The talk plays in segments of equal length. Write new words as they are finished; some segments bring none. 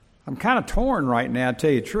I'm kind of torn right now, to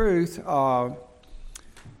tell you the truth.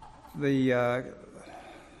 The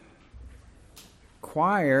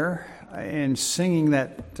choir and singing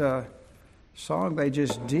that song they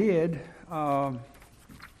just did,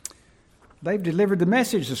 they've delivered the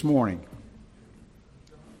message this morning.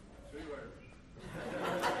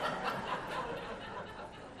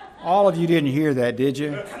 All of you didn't hear that, did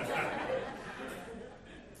you?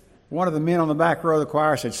 One of the men on the back row of the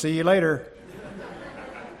choir said, "See you later."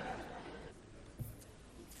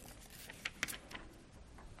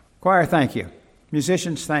 Choir, thank you.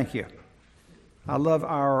 Musicians, thank you. I love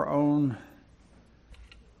our own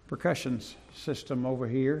percussion system over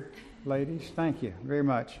here. Ladies, thank you very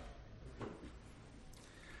much.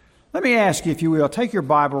 Let me ask you, if you will, take your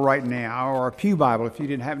Bible right now, or a pew Bible if you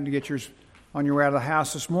didn't happen to get yours on your way out of the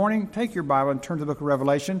house this morning. Take your Bible and turn to the book of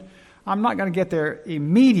Revelation. I'm not going to get there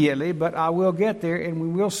immediately, but I will get there, and we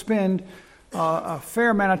will spend a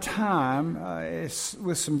fair amount of time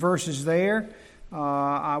with some verses there.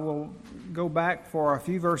 I will go back for a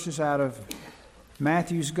few verses out of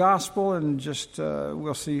Matthew's Gospel, and just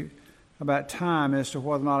we'll see about time as to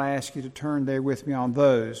whether or not I ask you to turn there with me on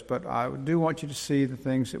those. But I do want you to see the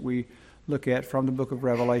things that we look at from the book of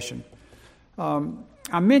Revelation.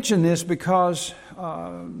 I mention this because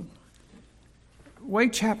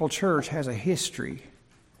Wake Chapel Church has a history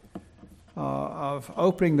of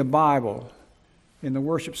opening the Bible in the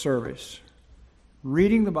worship service,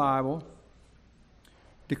 reading the Bible,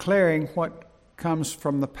 declaring what comes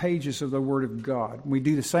from the pages of the Word of God. We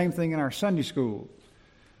do the same thing in our Sunday school.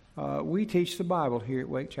 We teach the Bible here at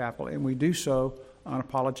Wake Chapel, and we do so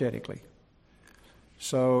unapologetically.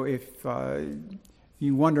 So if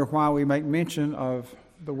you wonder why we make mention of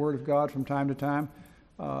the Word of God from time to time,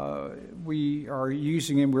 we are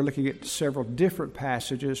using it. We're looking at several different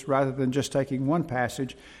passages rather than just taking one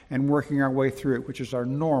passage and working our way through it, which is our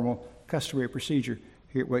normal, customary procedure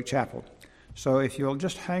here at Wake Chapel. So if you'll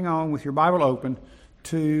just hang on with your Bible open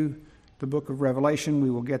to the book of Revelation, we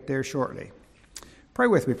will get there shortly. Pray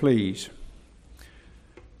with me, please.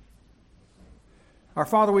 Our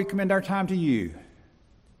Father, we commend our time to you.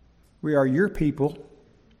 We are your people.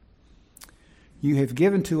 You have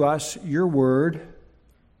given to us your word,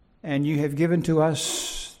 and you have given to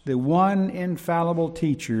us the one infallible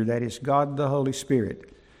teacher, that is God the Holy Spirit.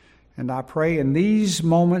 And I pray in these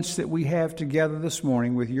moments that we have together this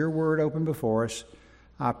morning with your word open before us,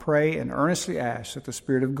 I pray and earnestly ask that the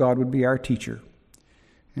Spirit of God would be our teacher.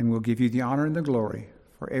 And we'll give you the honor and the glory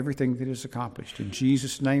for everything that is accomplished. In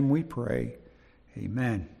Jesus' name we pray.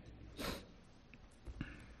 Amen.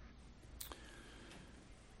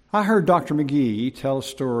 I heard Dr. McGee tell a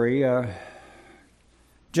story,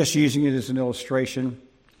 just using it as an illustration,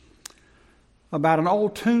 about an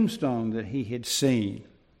old tombstone that he had seen.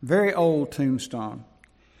 Very old tombstone.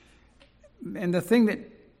 And the thing that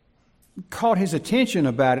caught his attention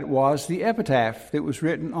about it was the epitaph that was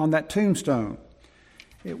written on that tombstone.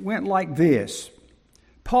 It went like this: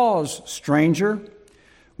 "Pause, stranger,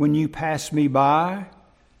 when you pass me by.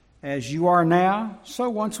 As you are now, so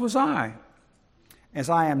once was I. As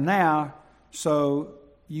I am now, so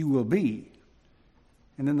you will be."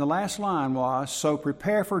 And then the last line was, "So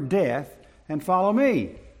prepare for death and follow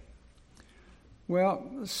me." Well,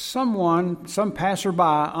 some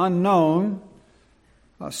passerby, unknown,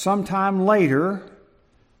 sometime later,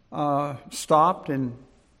 stopped and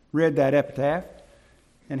read that epitaph,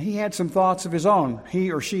 and he had some thoughts of his own.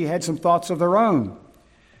 He or she had some thoughts of their own.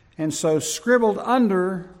 And so scribbled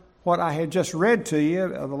under what I had just read to you,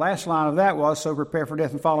 the last line of that was, "So prepare for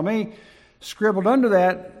death and follow me." Scribbled under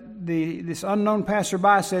that, this unknown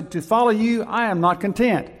passerby said, "To follow you, I am not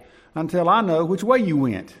content until I know which way you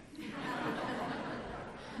went."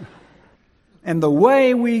 And the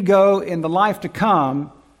way we go in the life to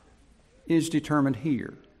come is determined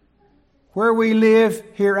here. Where we live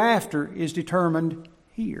hereafter is determined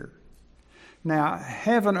here. Now,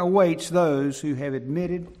 heaven awaits those who have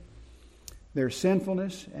admitted their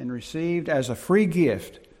sinfulness and received as a free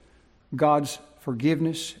gift God's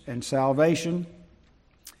forgiveness and salvation.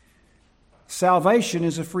 Salvation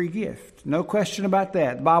is a free gift. No question about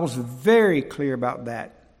that. The Bible's very clear about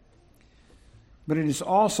that. But it is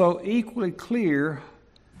also equally clear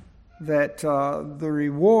that the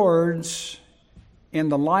rewards in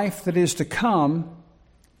the life that is to come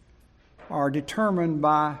are determined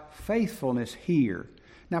by faithfulness here.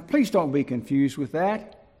 Now, please don't be confused with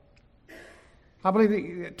that. I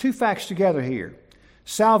believe two facts together here.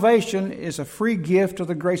 Salvation is a free gift of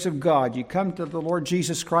the grace of God. You come to the Lord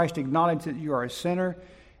Jesus Christ, acknowledge that you are a sinner,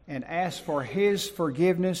 and ask for His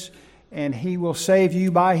forgiveness, and He will save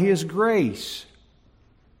you by His grace.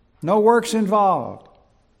 No works involved.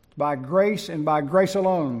 by grace and by grace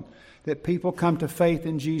alone that people come to faith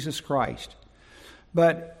in Jesus Christ.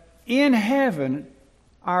 But in heaven,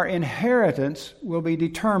 our inheritance will be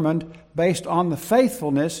determined based on the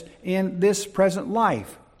faithfulness in this present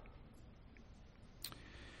life.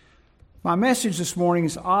 My message this morning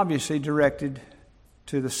is obviously directed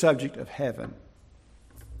to the subject of heaven.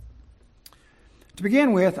 To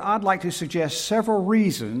begin with, I'd like to suggest several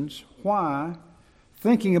reasons why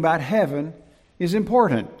thinking about heaven is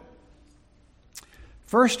important.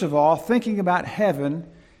 First of all, thinking about heaven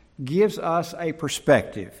gives us a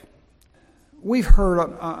perspective. We've heard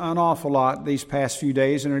an awful lot these past few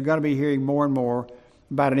days, and we're going to be hearing more and more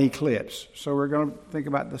about an eclipse. So we're going to think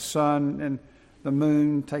about the sun and the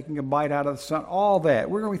moon taking a bite out of the sun, all that.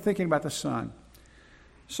 We're going to be thinking about the sun.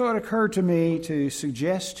 So it occurred to me to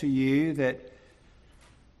suggest to you that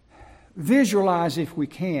visualize, if we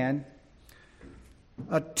can,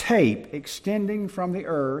 a tape extending from the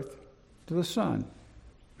earth to the sun.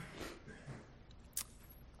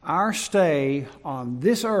 Our stay on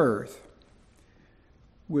this earth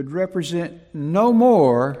would represent no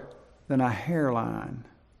more than a hairline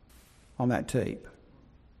on that tape.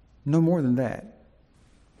 No more than that.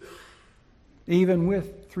 Even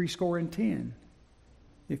with 70.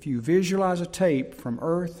 If you visualize a tape from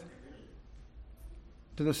earth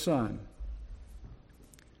to the sun,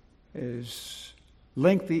 as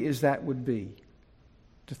lengthy as that would be,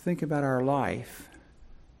 to think about our life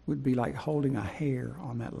would be like holding a hair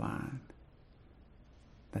on that line.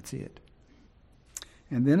 That's it.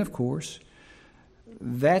 And then, of course,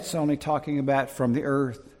 that's only talking about from the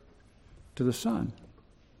earth to the sun.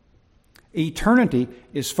 Eternity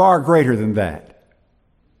is far greater than that.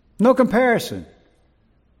 No comparison.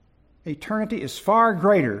 Eternity is far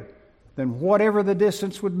greater than whatever the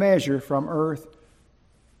distance would measure from earth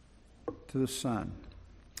to the sun.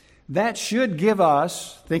 That should give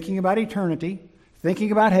us, thinking about eternity,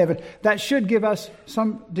 thinking about heaven, that should give us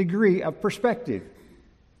some degree of perspective.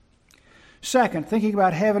 Second, thinking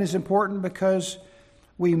about heaven is important because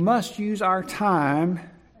we must use our time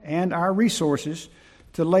and our resources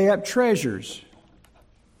to lay up treasures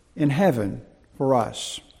in heaven for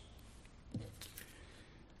us.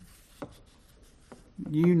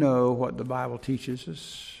 You know what the Bible teaches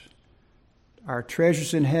us. Our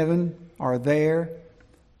treasures in heaven are there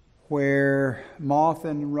where moth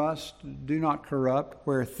and rust do not corrupt,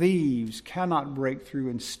 where thieves cannot break through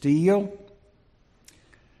and steal.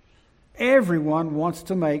 Everyone wants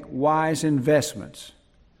to make wise investments.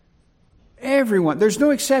 Everyone. There's no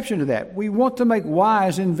exception to that. We want to make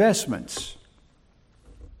wise investments.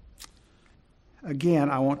 Again,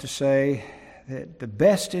 I want to say that the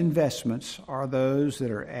best investments are those that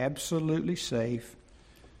are absolutely safe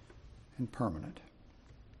and permanent.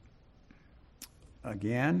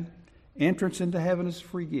 Again, entrance into heaven is a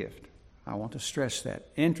free gift. I want to stress that.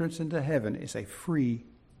 Entrance into heaven is a free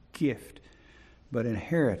gift, but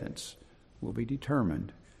inheritance will be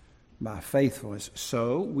determined by faithfulness.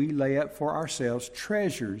 So we lay up for ourselves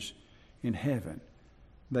treasures in heaven.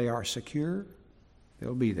 They are secure.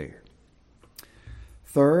 They'll be there.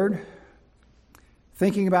 Third,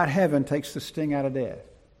 thinking about heaven takes the sting out of death.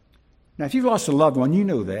 Now, if you've lost a loved one, you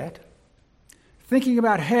know that. Thinking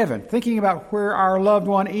about heaven, thinking about where our loved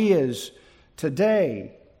one is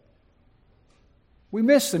today. We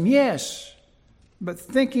miss them, yes, but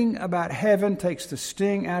thinking about heaven takes the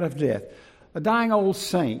sting out of death. A dying old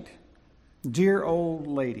saint, dear old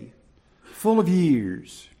lady, full of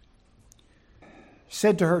years,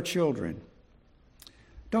 said to her children,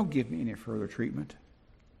 "Don't give me any further treatment.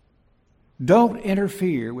 Don't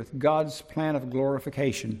interfere with God's plan of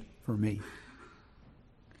glorification for me."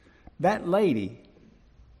 That lady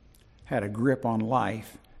had a grip on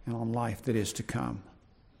life and on life that is to come.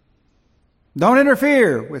 Don't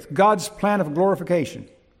interfere with God's plan of glorification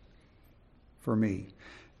for me.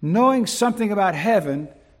 Knowing something about heaven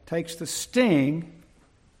takes the sting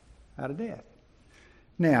out of death.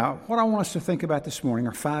 Now, what I want us to think about this morning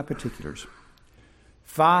are 5 particulars.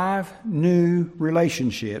 5 new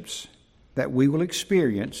relationships that we will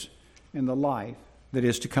experience in the life that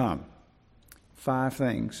is to come. 5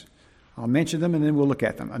 things. I'll mention them and then we'll look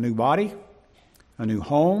at them. A new body, a new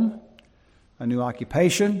home, a new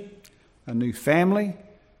occupation, a new family,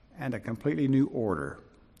 and a completely new order.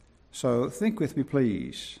 So think with me,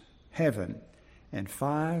 please. Heaven and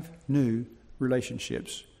 5 new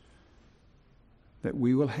relationships that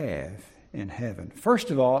we will have in heaven.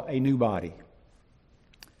 First of all, a new body.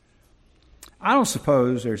 I don't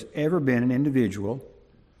suppose there's ever been an individual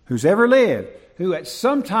who's ever lived who at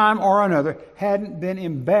some time or another hadn't been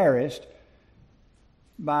embarrassed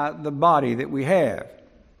by the body that we have.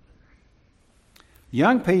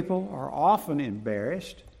 Young people are often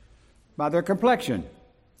embarrassed by their complexion.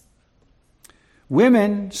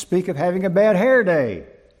 Women speak of having a bad hair day.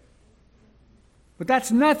 But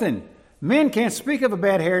that's nothing. Men can't speak of a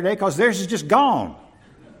bad hair day because theirs is just gone.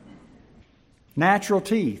 Natural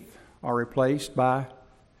teeth are replaced by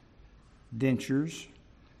dentures,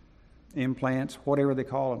 implants, whatever they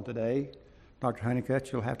call them today. Dr.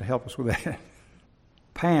 Honeycutt, you'll have to help us with that.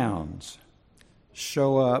 Pounds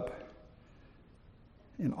show up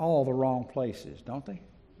in all the wrong places, don't they?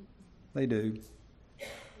 They do.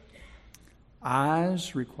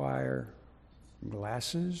 Eyes require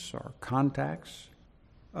glasses or contacts,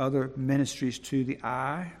 other ministries to the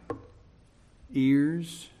eye.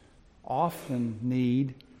 Ears often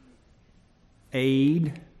need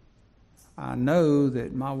aid. I know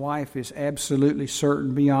that my wife is absolutely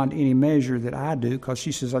certain beyond any measure that I do, because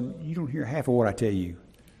she says, you don't hear half of what I tell you.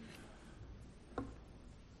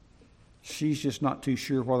 She's just not too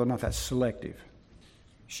sure whether or not that's selective.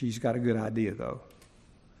 She's got a good idea, though.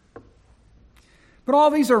 But all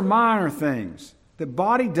these are minor things. The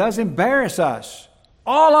body does embarrass us.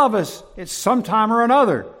 All of us at some time or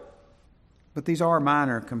another. But these are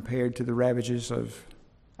minor compared to the ravages of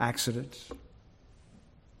accidents,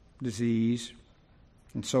 disease,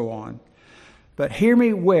 and so on. But hear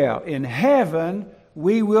me well. In heaven,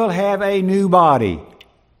 we will have a new body.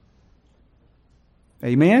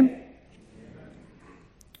 Amen?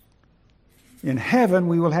 In heaven,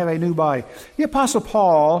 we will have a new body. The Apostle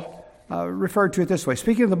Paul referred to it this way.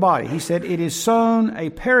 Speaking of the body, he said, it is sown a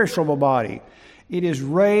perishable body. It is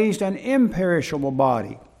raised an imperishable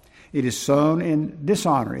body. It is sown in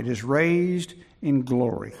dishonor. It is raised in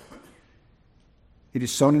glory. It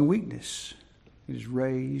is sown in weakness. It is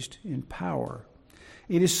raised in power.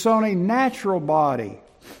 It is sown a natural body.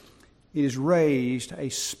 It is raised a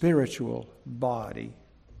spiritual body.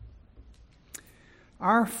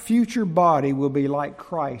 Our future body will be like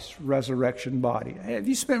Christ's resurrection body. Have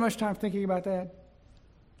you spent much time thinking about that?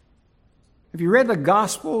 Have you read the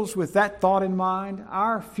Gospels with that thought in mind?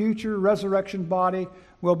 Our future resurrection body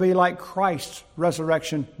will be like Christ's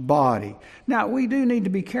resurrection body. Now, we do need to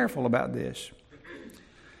be careful about this.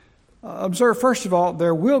 Observe, first of all,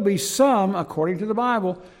 there will be some, according to the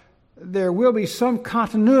Bible, there will be some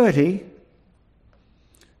continuity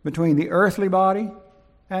between the earthly body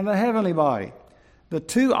and the heavenly body. The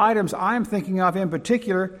two items I'm thinking of in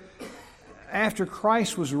particular, after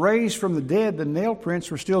Christ was raised from the dead, the nail prints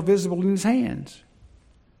were still visible in his hands.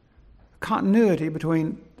 Continuity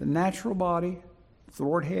between the natural body the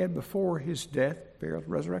Lord had before his death, burial,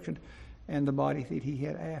 resurrection, and the body that he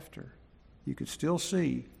had after. You could still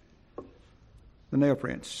see the nail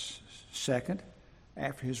prints. Second,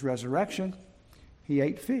 after his resurrection, he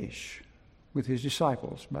ate fish with his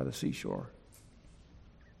disciples by the seashore.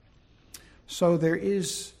 So there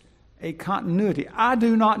is a continuity. I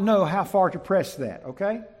do not know how far to press that,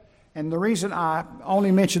 okay? And the reason I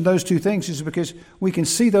only mention those two things is because we can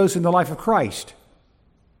see those in the life of Christ.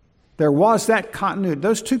 There was that continuity,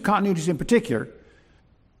 those two continuities in particular,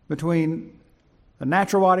 between the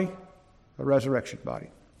natural body, the resurrection body.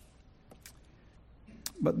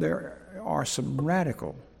 But there are some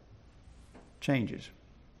radical changes.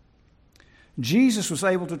 Jesus was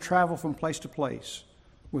able to travel from place to place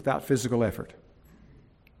without physical effort.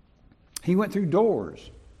 He went through doors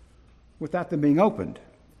without them being opened.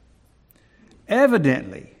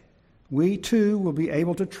 Evidently, we too will be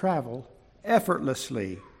able to travel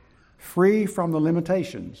effortlessly, free from the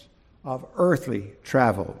limitations of earthly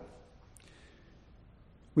travel.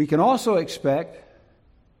 We can also expect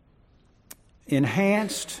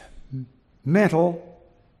enhanced mental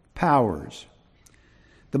powers.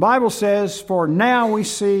 The Bible says, for now we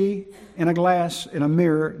see in a glass, in a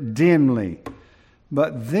mirror, dimly,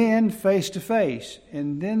 but then face to face.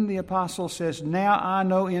 And then the apostle says, now I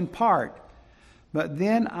know in part, but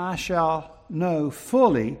then I shall know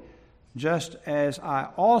fully, just as I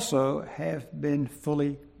also have been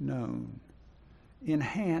fully known.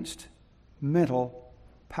 Enhanced mental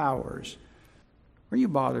powers. Are you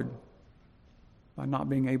bothered by not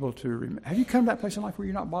being able to remember? Have you come to that place in life where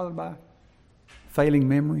you're not bothered by failing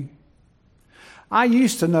memory? I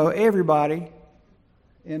used to know everybody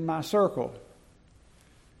in my circle.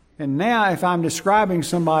 And now if I'm describing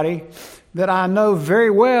somebody that I know very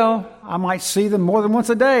well, I might see them more than once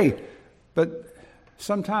a day. But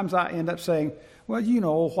sometimes I end up saying, well, you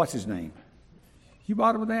know, what's his name? You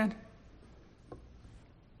bothered with that?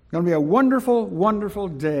 Going to be a wonderful, wonderful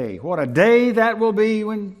day. What a day that will be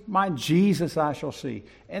when my Jesus I shall see.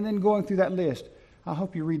 And then going through that list, I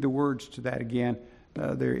hope you read the words to that again.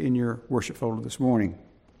 They're in your worship folder this morning.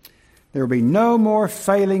 There will be no more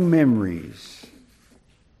failing memories.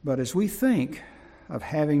 But as we think of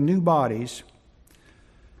having new bodies,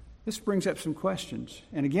 this brings up some questions.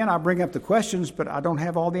 And again, I bring up the questions, but I don't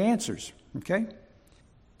have all the answers. Okay?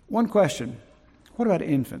 One question: what about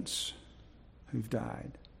infants who've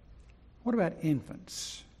died? What about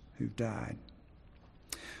infants who've died?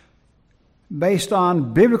 Based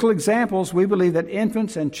on biblical examples, we believe that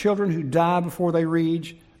infants and children who die before they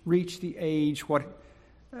reach the age, what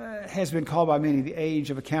has been called by many the age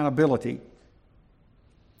of accountability,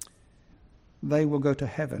 they will go to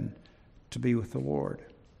heaven to be with the Lord.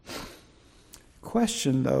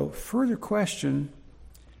 Further question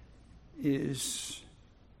is,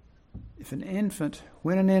 when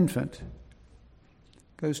an infant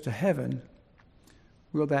goes to heaven,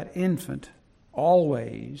 will that infant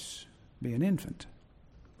always be an infant?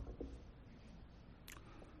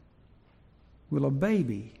 Will a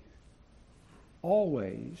baby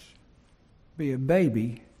always be a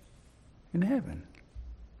baby in heaven?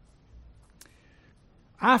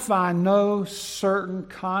 I find no certain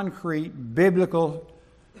concrete biblical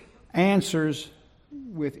answers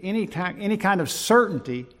with any kind of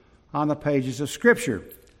certainty on the pages of Scripture.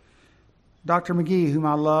 Dr. McGee, whom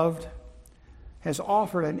I loved, has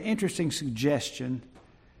offered an interesting suggestion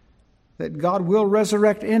that God will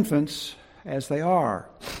resurrect infants as they are.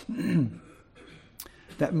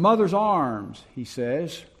 That mother's arms, he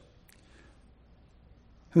says,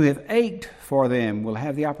 who have ached for them will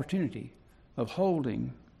have the opportunity of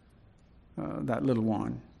holding that little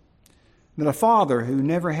one. That a father who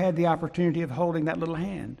never had the opportunity of holding that little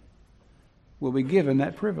hand will be given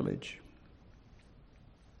that privilege.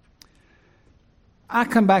 I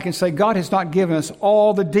come back and say God has not given us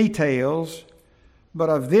all the details, but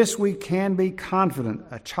of this we can be confident: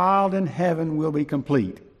 a child in heaven will be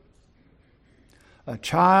complete. A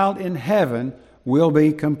child in heaven will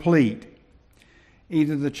be complete.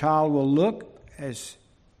 Either the child will look as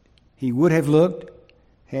he would have looked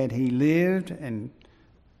had he lived and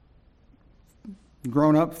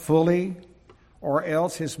grown up fully, or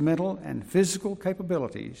else his mental and physical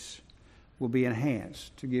capabilities will be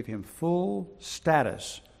enhanced to give him full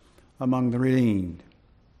status among the redeemed.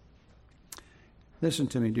 Listen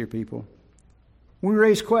to me, dear people. We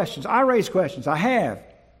raise questions. I raise questions. I have.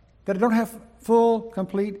 That I don't have full,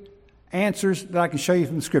 complete answers that I can show you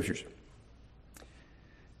from the Scriptures.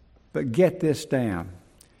 But get this down.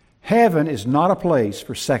 Heaven is not a place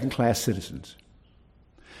for second-class citizens.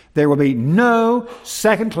 There will be no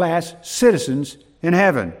second-class citizens in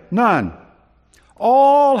heaven. None.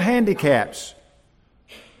 All handicaps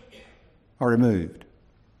are removed.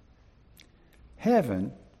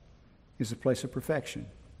 Heaven is a place of perfection.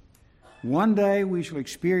 One day we shall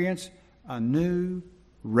experience a new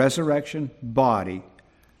resurrection body,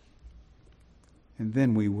 and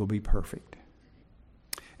then we will be perfect.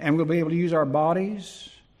 And we'll be able to use our bodies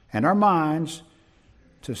and our minds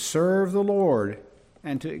to serve the Lord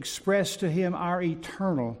and to express to Him our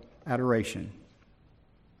eternal adoration.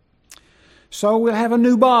 So we'll have a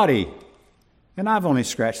new body. And I've only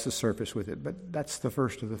scratched the surface with it, but that's the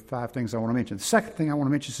first of the 5 things I want to mention. The second thing I want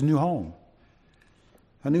to mention is a new home.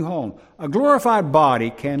 A new home. A glorified body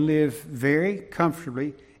can live very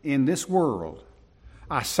comfortably in this world.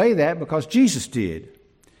 I say that because Jesus did.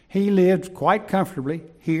 He lived quite comfortably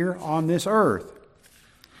here on this earth.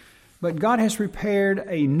 But God has prepared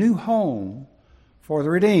a new home for the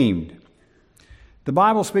redeemed. The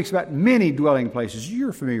Bible speaks about many dwelling places.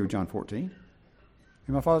 You're familiar with John 14.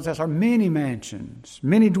 In my Father's house are many mansions,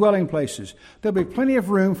 many dwelling places. There'll be plenty of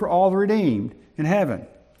room for all the redeemed in heaven.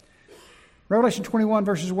 Revelation 21,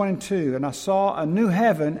 verses 1 and 2. And I saw a new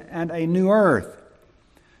heaven and a new earth.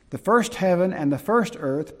 The first heaven and the first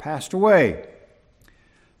earth passed away,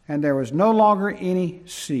 and there was no longer any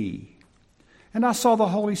sea. And I saw the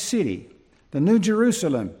holy city, the new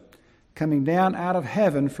Jerusalem, coming down out of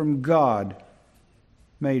heaven from God,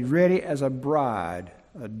 made ready as a bride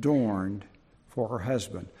adorned for her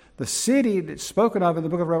husband. The city that's spoken of in the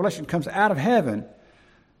book of Revelation comes out of heaven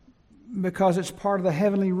because it's part of the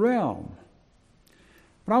heavenly realm.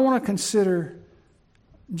 But I want to consider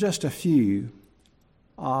just a few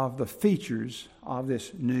of the features of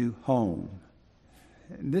this new home.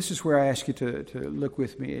 And this is where I ask you to look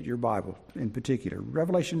with me at your Bible in particular.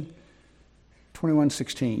 Revelation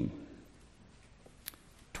 21:16.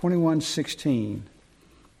 21:16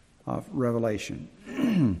 of Revelation.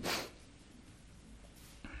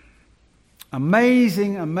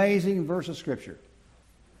 Amazing verse of Scripture.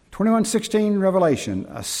 21:16 Revelation.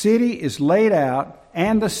 A city is laid out,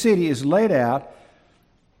 and the city is laid out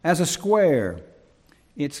as a square.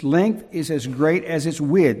 Its length is as great as its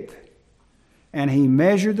width. And he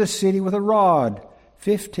measured the city with a rod,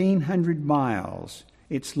 1,500 miles.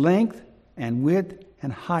 Its length and width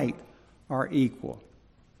and height are equal.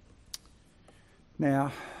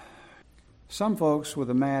 Now, some folks with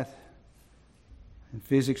a math and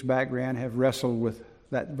physics background have wrestled with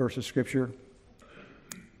that verse of Scripture.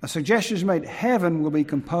 A suggestion is made: heaven will be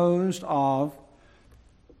composed of,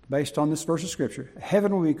 based on this verse of Scripture,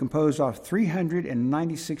 heaven will be composed of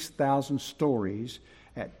 396,000 stories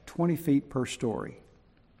at 20 feet per story,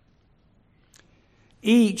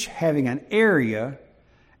 each having an area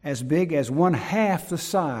as big as 1/2 the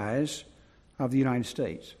size of the United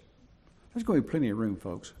States. There's going to be plenty of room,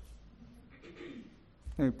 folks.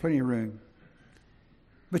 There's plenty of room.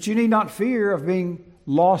 But you need not fear of being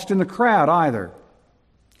lost in the crowd either.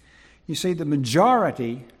 You see, the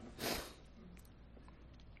majority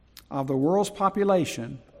of the world's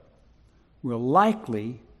population will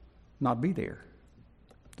likely not be there.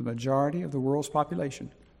 The majority of the world's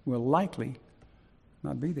population will likely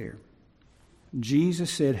not be there. Jesus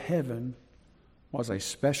said heaven was a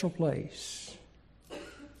special place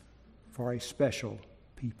for a special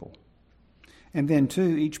people. And then,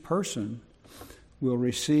 too, each person will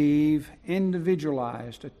receive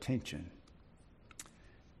individualized attention.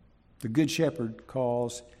 The Good Shepherd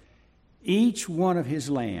calls each one of his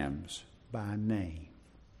lambs by name.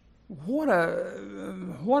 What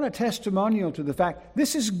a testimonial to the fact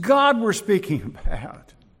this is God we're speaking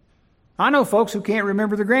about. I know folks who can't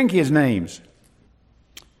remember their grandkids' names.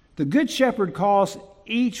 The Good Shepherd calls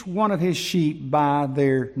each one of his sheep by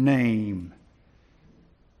their name.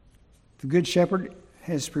 The Good Shepherd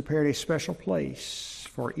has prepared a special place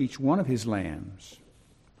for each one of his lambs.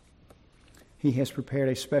 He has prepared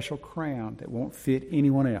a special crown that won't fit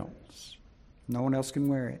anyone else. No one else can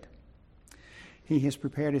wear it. He has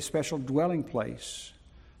prepared a special dwelling place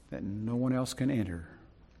that no one else can enter.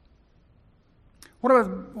 What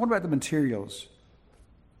about the materials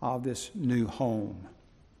of this new home?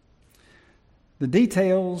 The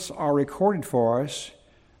details are recorded for us,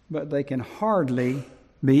 but they can hardly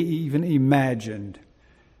be even imagined.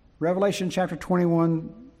 Revelation chapter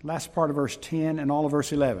 21, last part of verse 10 and all of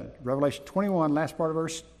verse 11. Revelation 21, last part of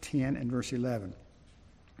verse 10 and verse 11.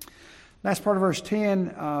 Last part of verse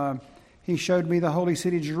 10, he showed me the holy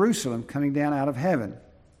city Jerusalem coming down out of heaven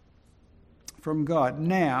from God.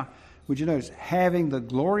 Now, would you notice, having the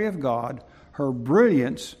glory of God, her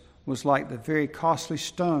brilliance was like the very costly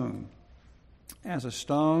stone, as a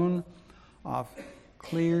stone of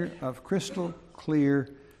crystal clear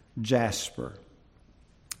jasper.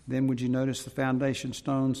 Then would you notice the foundation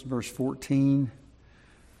stones, verse 14?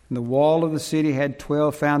 And the wall of the city had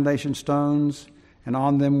 12 foundation stones, and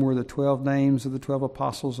on them were the 12 names of the 12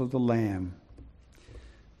 apostles of the Lamb.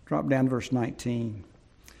 Drop down to verse 19.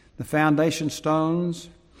 The foundation stones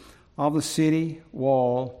of the city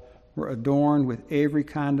wall were adorned with every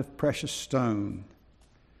kind of precious stone.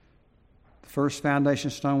 The first foundation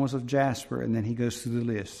stone was of jasper, and then he goes through the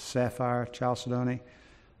list: sapphire, chalcedony,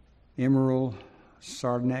 emerald,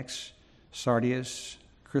 sardonyx, sardius,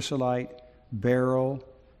 chrysolite, beryl,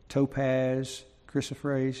 topaz,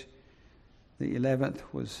 chrysoprase. The 11th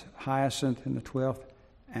was hyacinth, and the 12th,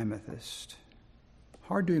 amethyst.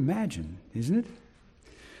 Hard to imagine, isn't it?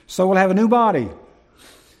 So we'll have a new body.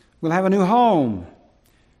 We'll have a new home.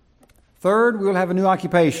 Third, we'll have a new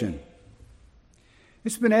occupation.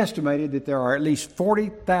 It's been estimated that there are at least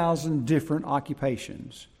 40,000 different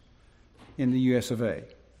occupations in the U.S. of A.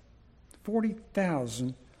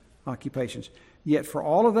 40,000 occupations. Yet for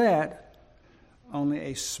all of that, only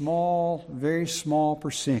a small, very small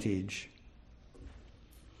percentage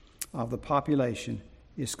of the population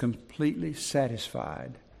is completely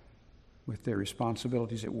satisfied with their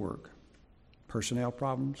responsibilities at work. Personnel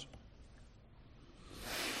problems,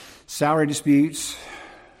 salary disputes,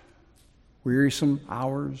 wearisome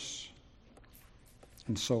hours,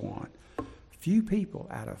 and so on. Few people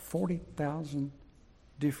out of 40,000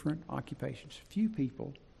 different occupations, few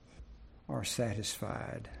people are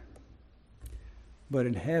satisfied. But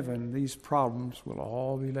in heaven, these problems will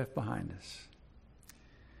all be left behind us.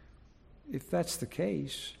 If that's the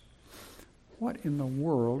case, what in the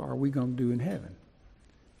world are we going to do in heaven?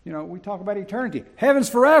 You know, we talk about eternity. Heaven's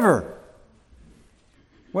forever.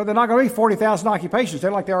 Well, they're not going to be 40,000 occupations. They're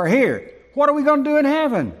like they are here. What are we going to do in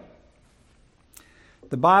heaven?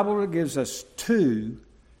 The Bible gives us two,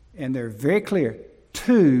 and they're very clear,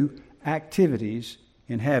 two activities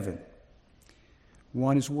in heaven.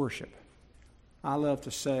 One is worship. I love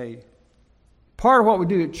to say, part of what we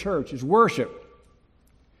do at church is worship.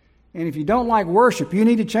 And if you don't like worship, you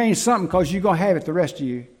need to change something, because you're going to have it the rest of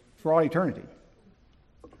you for all eternity.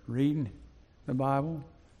 Reading the Bible,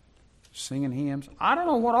 singing hymns. I don't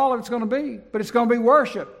know what all of it's going to be, but it's going to be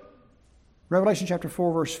worship. Revelation chapter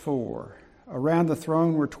 4, verse 4. Around the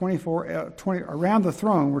throne were 24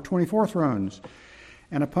 thrones,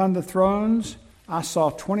 and upon the thrones I saw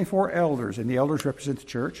 24 elders, and the elders represent the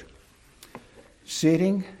church,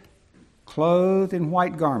 sitting, clothed in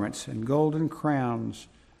white garments and golden crowns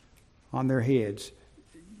on their heads.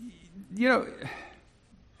 You know,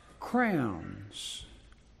 crowns.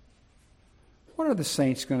 What are the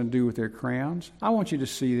saints going to do with their crowns? I want you to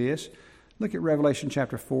see this. Look at Revelation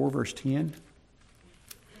chapter 4, verse 10.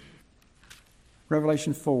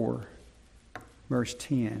 Revelation 4, verse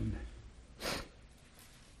 10.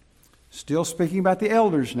 Still speaking about the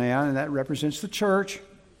elders now, and that represents the church.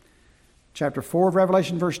 Chapter 4 of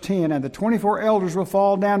Revelation, verse 10. And the 24 elders will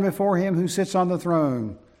fall down before him who sits on the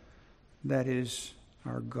throne. That is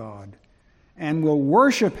our God. And will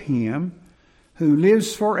worship him who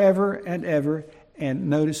lives forever and ever. And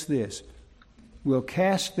notice this. Will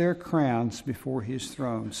cast their crowns before his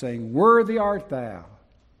throne, saying, Worthy art thou.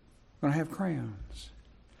 Going to have crowns.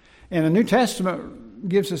 And the New Testament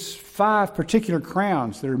gives us 5 particular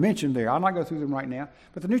crowns that are mentioned there. I'll not go through them right now,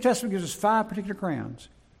 but the New Testament gives us 5 particular crowns.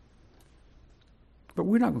 But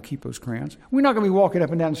we're not going to keep those crowns. We're not going to be walking up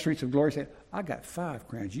and down the streets of glory saying, I got 5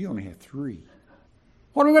 crowns, you only have 3.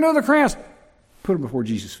 What are we going to do with the crowns? Put them before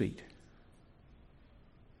Jesus' feet.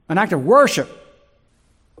 An act of worship.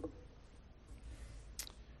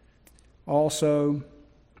 Also,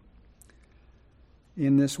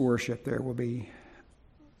 in this worship, there will be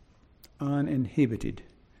uninhibited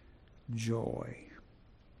joy.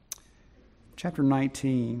 Chapter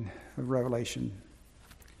 19 of Revelation.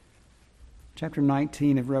 Chapter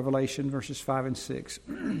 19 of Revelation, verses 5 and 6.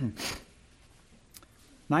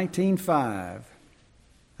 19:5.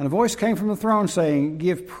 And a voice came from the throne saying,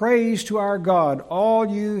 Give praise to our God, all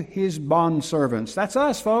you his bondservants. That's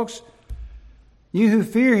us, folks. You who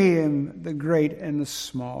fear him, the great and the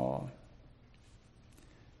small.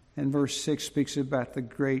 And verse 6 speaks about the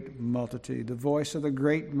great multitude. The voice of the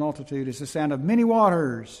great multitude is the sound of many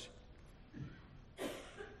waters.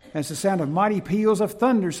 And it's the sound of mighty peals of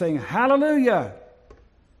thunder saying, Hallelujah!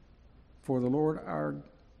 For the Lord our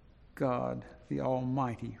God, the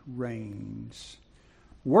Almighty, reigns.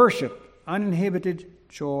 Worship, uninhibited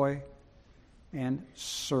joy, and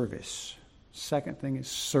service. Second thing is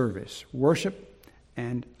service. Worship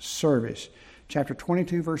and service. Chapter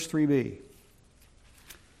 22, verse 3b.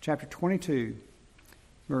 Chapter 22,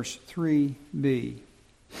 verse 3b.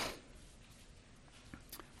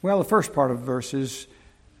 Well, the first part of the verses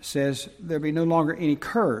says, There be no longer any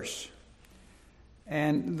curse,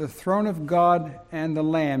 and the throne of God and the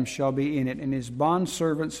Lamb shall be in it, and his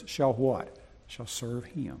bondservants shall what? Shall serve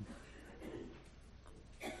him.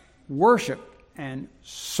 Worship and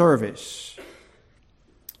service.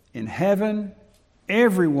 In heaven,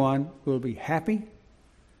 everyone will be happy,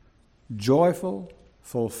 joyful,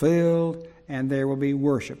 fulfilled, and there will be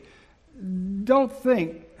worship. Don't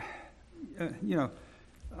think,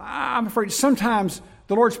 I'm afraid sometimes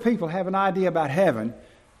the Lord's people have an idea about heaven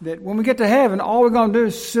that when we get to heaven, all we're going to do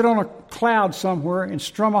is sit on a cloud somewhere and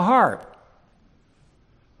strum a harp.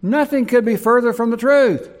 Nothing could be further from the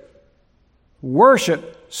truth.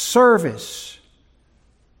 Worship, service,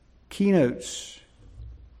 keynotes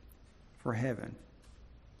for heaven.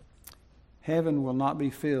 Heaven will not be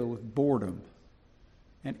filled with boredom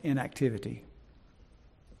and inactivity.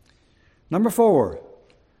 Number 4,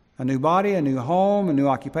 a new body, a new home, a new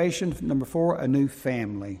occupation. Number 4, a new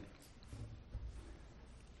family.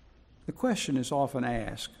 The question is often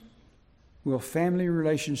asked, will family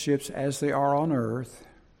relationships as they are on earth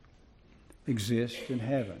exist in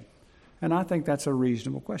heaven? And I think that's a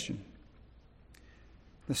reasonable question.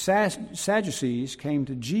 The Sadducees came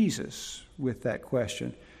to Jesus with that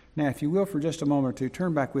question. Now, if you will, for just a moment or two,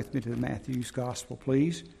 turn back with me to Matthew's Gospel,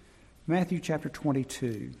 please. Matthew chapter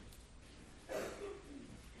 22.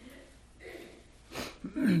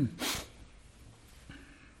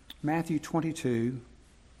 Matthew 22,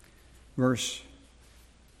 verse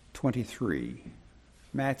 23.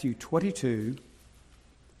 Matthew 22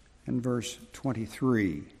 and verse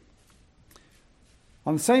 23.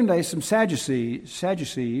 On the same day, some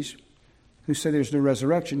Sadducees, who said there's no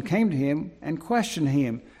resurrection, came to him and questioned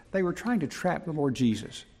him. They were trying to trap the Lord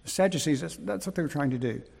Jesus. The Sadducees, that's what they were trying to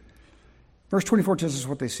do. Verse 24 tells us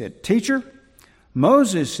what they said. Teacher,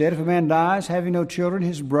 Moses said, if a man dies having no children,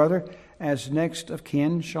 his brother as next of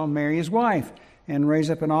kin shall marry his wife and raise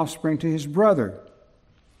up an offspring to his brother.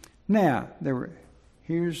 Now,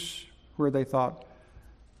 here's where they thought,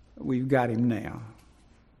 we've got him now.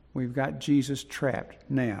 We've got Jesus trapped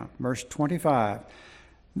now. Verse 25.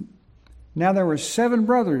 Now there were 7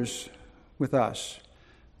 brothers with us.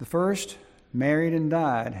 The first married and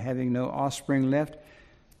died, having no offspring left,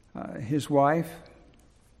 he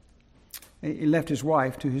left his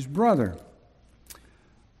wife to his brother.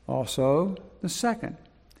 Also the second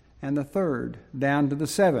and the third, down to the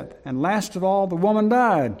seventh. And last of all, the woman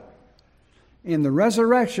died. In the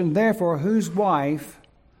resurrection, therefore, whose wife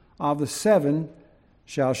of the seven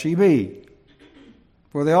shall she be?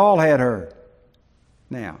 For they all had her.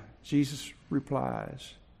 Now, Jesus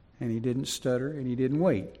replies, and he didn't stutter and he didn't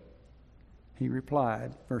wait. He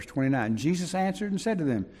replied, verse 29, Jesus answered and said to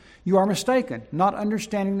them, you are mistaken, not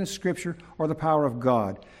understanding the Scripture or the power of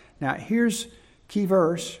God. Now, here's key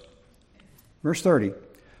verse 30.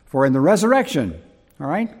 For in the resurrection, all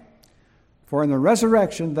right? For in the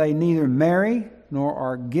resurrection they neither marry nor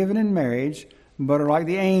are given in marriage, but are like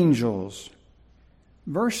the angels.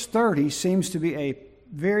 Verse 30 seems to be a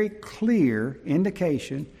very clear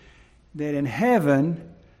indication that in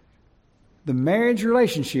heaven the marriage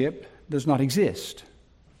relationship does not exist.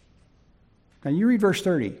 Now you read verse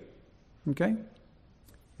 30, okay?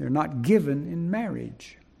 They're not given in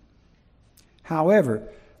marriage. However,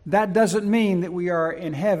 that doesn't mean that we are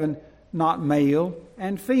in heaven not male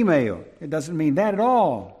and female. It doesn't mean that at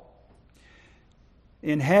all.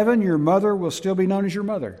 In heaven, your mother will still be known as your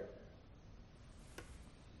mother.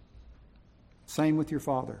 Same with your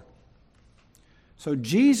father. So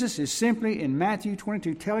Jesus is simply in Matthew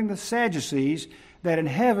 22 telling the Sadducees that in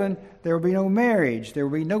heaven there will be no marriage. There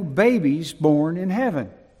will be no babies born in heaven.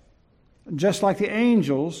 Just like the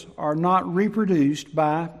angels are not reproduced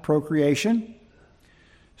by procreation,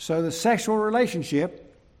 so the sexual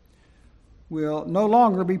relationship will no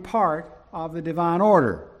longer be part of the divine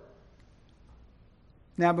order.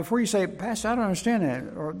 Now, before you say, Pastor, I don't understand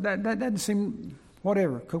that, or that doesn't seem,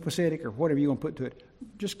 whatever, copacetic, or whatever you want to put to it,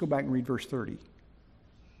 just go back and read verse 30.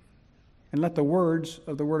 And let the words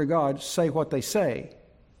of the Word of God say what they say.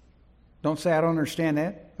 Don't say, I don't understand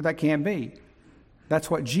that, but that can't be. That's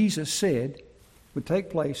what Jesus said would take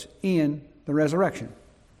place in the resurrection.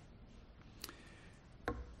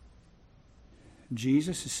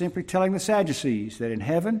 Jesus is simply telling the Sadducees that in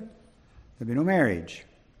heaven there will be no marriage.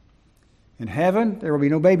 In heaven there will be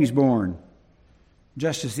no babies born.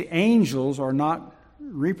 Just as the angels are not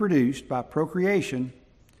reproduced by procreation,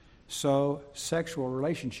 so sexual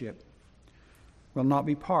relationship will not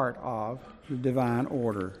be part of the divine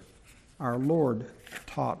order. Our Lord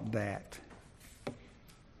taught that.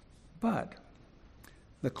 But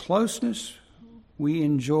the closeness we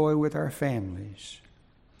enjoy with our families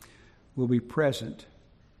will be present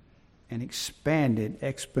and expanded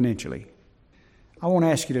exponentially. I won't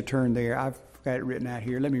ask you to turn there. I've got it written out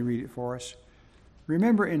here. Let me read it for us.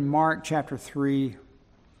 Remember in Mark chapter 3,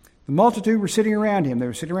 the multitude were sitting around him. They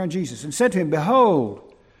were sitting around Jesus and said to him,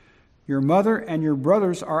 behold, your mother and your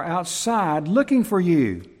brothers are outside looking for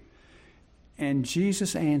you. And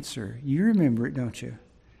Jesus answered, you remember it, don't you?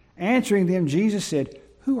 Answering them, Jesus said,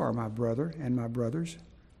 who are my brother and my brothers?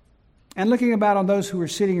 And looking about on those who were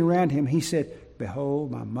sitting around him, he said,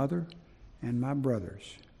 behold, my mother and my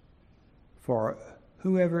brothers. For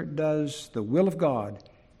whoever does the will of God,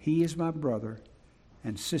 he is my brother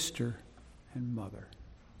and sister and mother.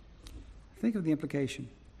 Think of the implication.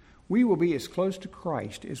 We will be as close to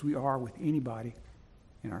Christ as we are with anybody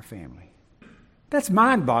in our family. That's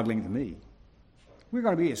mind-boggling to me. We're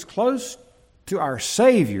going to be as close to our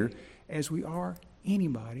Savior as we are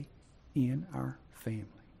anybody in our family.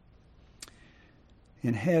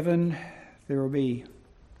 In heaven, there will be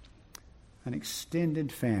an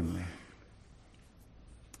extended family,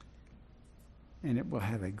 and it will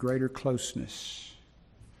have a greater closeness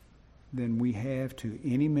than we have to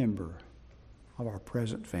any member of our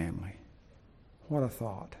present family. What a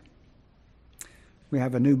thought. We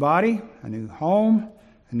have a new body, a new home,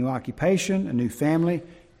 a new occupation, a new family,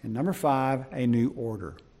 and number 5, a new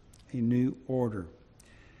order. A new order.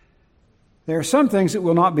 There are some things that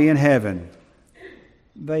will not be in heaven.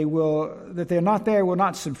 That they're not there will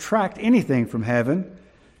not subtract anything from heaven.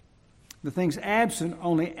 The things absent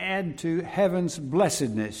only add to heaven's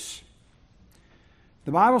blessedness.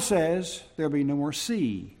 The Bible says there'll be no more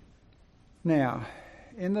sea. Now,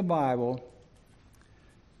 in the Bible,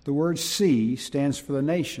 the word sea stands for the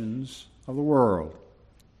nations of the world.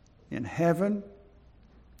 In heaven,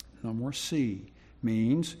 no more sea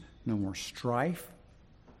means no more strife,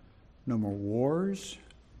 no more wars,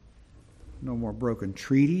 no more broken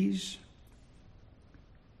treaties.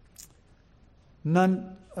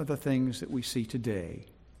 None of the things that we see today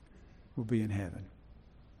will be in heaven.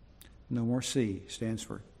 No more sea stands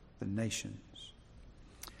for the nations.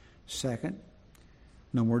 Second,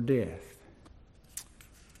 no more death.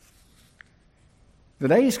 The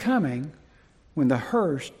day is coming when the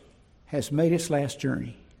hearse has made its last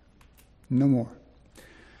journey. No more.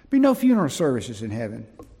 Be no funeral services in heaven.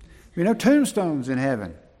 Be no tombstones in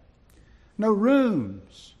heaven. No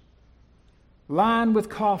rooms lined with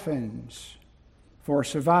coffins for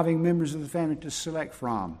surviving members of the family to select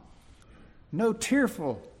from. No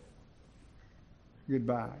tearful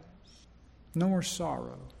goodbyes. No more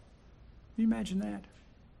sorrow. Can you imagine that?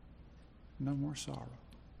 No more sorrow.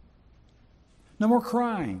 No more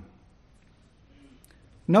crying.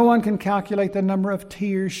 No one can calculate the number of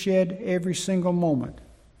tears shed every single moment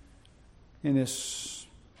in this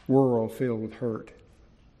world filled with hurt.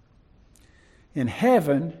 In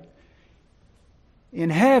heaven,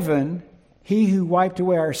 He who wiped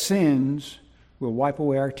away our sins will wipe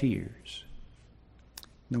away our tears.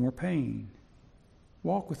 No more pain.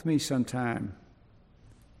 Walk with me sometime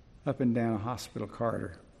up and down a hospital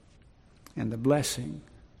corridor, and the blessing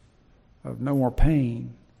of no more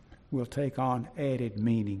pain will take on added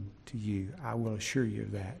meaning to you. I will assure you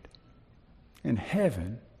of that. In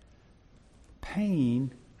heaven,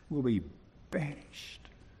 pain will be banished,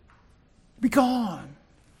 be gone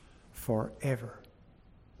forever.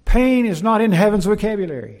 Pain is not in heaven's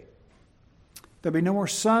vocabulary. There'll be no more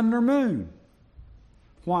sun nor moon.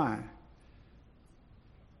 Why?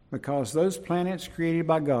 Because those planets created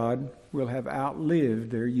by God will have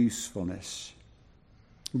outlived their usefulness.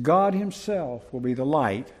 God Himself will be the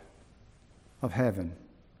light of heaven.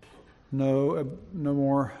 No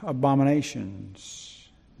more abominations,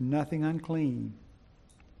 nothing unclean.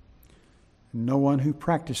 No one who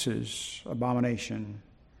practices abomination,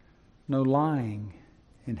 no lying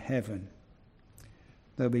in heaven.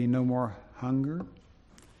 There'll be no more hunger.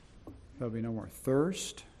 There'll be no more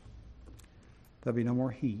thirst. There'll be no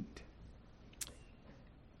more heat.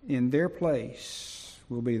 In their place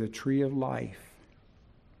will be the tree of life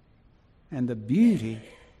and the beauty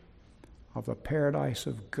of the paradise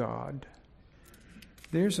of God.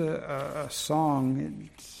 There's a song,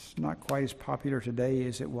 it's not quite as popular today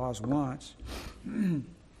as it was once,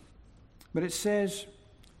 but it says,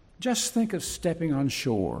 just think of stepping on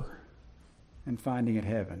shore and finding it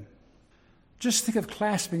heaven. Just think of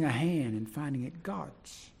clasping a hand and finding it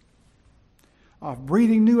God's. Of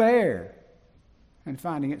breathing new air and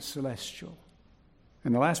finding it celestial.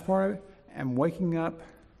 And the last part of it, and waking up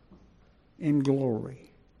in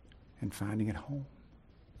glory and finding it home.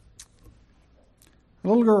 A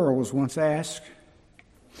little girl was once asked,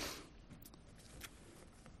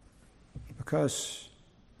 because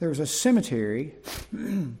there was a cemetery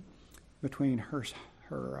between her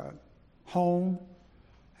home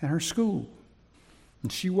and her school.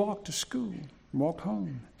 And she walked to school, walked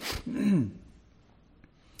home.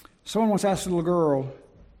 Someone once asked a little girl,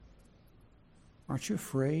 aren't you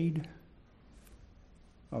afraid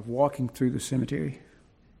of walking through the cemetery?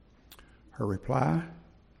 Her reply,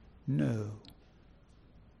 no,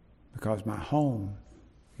 because my home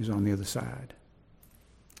is on the other side.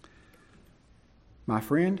 My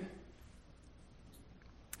friend,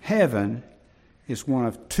 heaven is one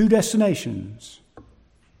of two destinations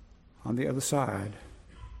on the other side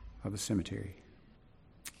of the cemetery.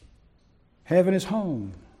 Heaven is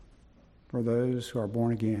home for those who are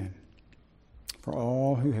born again, for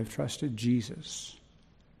all who have trusted Jesus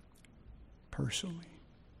personally.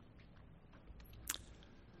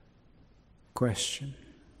 Question.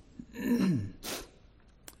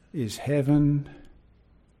 Is heaven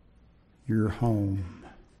your home?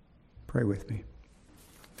 Pray with me.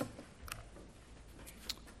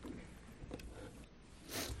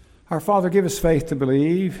 Our Father, give us faith to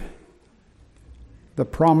believe the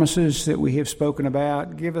promises that we have spoken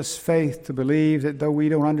about. Give us faith to believe that though we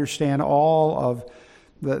don't understand all of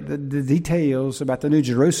the details about the New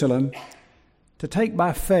Jerusalem, to take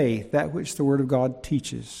by faith that which the Word of God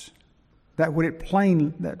teaches, that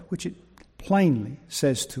which it plainly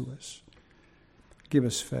says to us. Give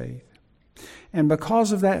us faith. And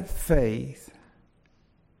because of that faith,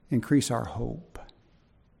 increase our hope.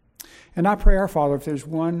 And I pray, our Father, if there's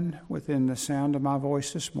one within the sound of my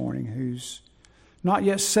voice this morning who's not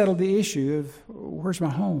yet settled the issue of where's my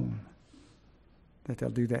home, that they'll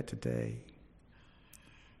do that today.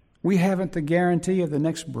 We haven't the guarantee of the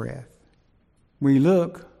next breath. We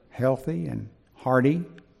look healthy and hearty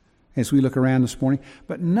as we look around this morning,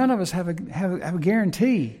 but none of us have a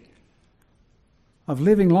guarantee of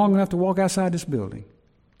living long enough to walk outside this building.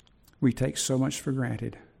 We take so much for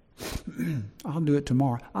granted. I'll do it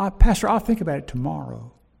tomorrow. Pastor, I'll think about it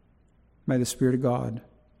tomorrow. May the Spirit of God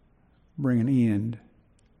bring an end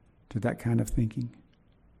to that kind of thinking.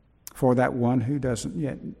 For that one who doesn't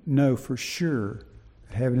yet know for sure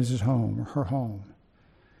that heaven is his home or her home,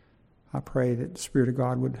 I pray that the Spirit of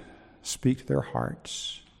God would speak to their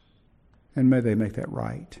hearts And may they make that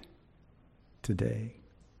right today.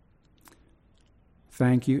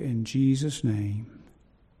 Thank you in Jesus' name.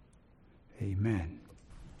 Amen.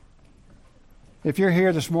 If you're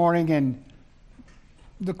here this morning and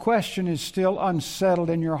the question is still unsettled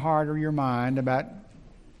in your heart or your mind about,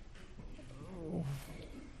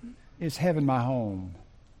 is heaven my home?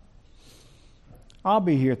 I'll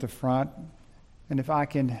be here at the front, and if I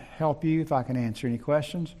can help you, if I can answer any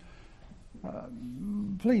questions,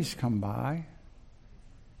 please come by.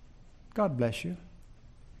 God bless you.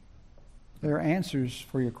 There are answers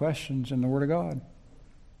for your questions in the Word of God.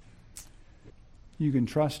 You can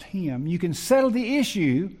trust Him. You can settle the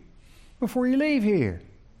issue before you leave here.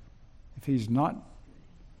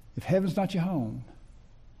 If heaven's not your home,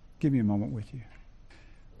 give me a moment with you.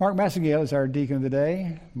 Mark Massengale is our deacon of the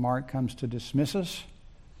day. Mark comes to dismiss us.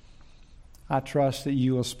 I trust that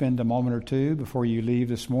you will spend a moment or two before you leave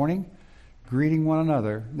this morning greeting one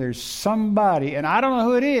another. There's somebody, and I don't know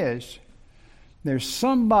who it is, there's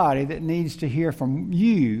somebody that needs to hear from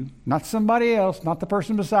you, not somebody else, not the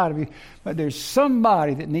person beside of you, but there's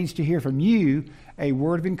somebody that needs to hear from you a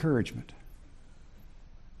word of encouragement.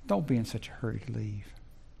 Don't be in such a hurry to leave.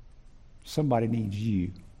 Somebody needs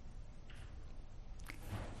you.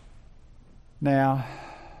 Now,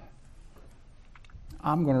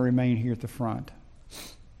 I'm going to remain here at the front.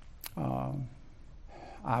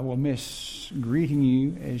 I will miss greeting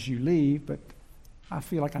you as you leave, but I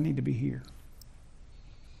feel like I need to be here.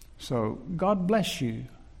 So God bless you.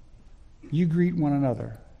 You greet one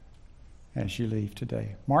another as you leave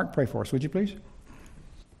today. Mark, pray for us, would you please?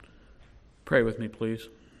 Pray with me, please.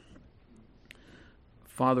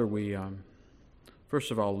 Father, we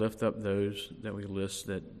first of all lift up those that we list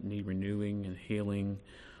that need renewing and healing,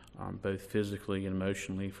 both physically and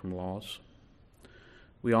emotionally from loss.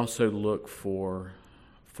 We also look forward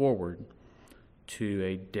to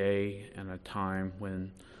a day and a time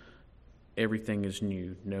when everything is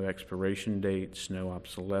new. No expiration dates, no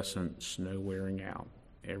obsolescence, no wearing out.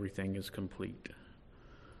 Everything is complete.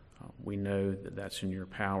 We know that that's in your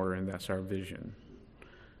power, and that's our vision.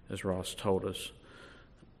 As Ross told us,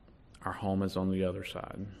 our home is on the other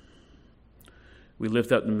side. We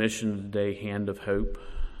lift up the mission of the day, Hand of Hope,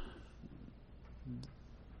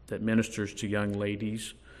 that ministers to young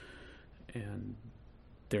ladies and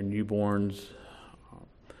their newborns.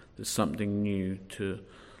 There's something new to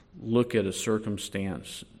look at a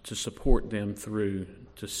circumstance, to support them through,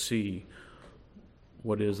 to see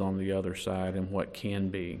what is on the other side and what can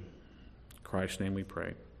be. In Christ's name we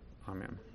pray. Amen.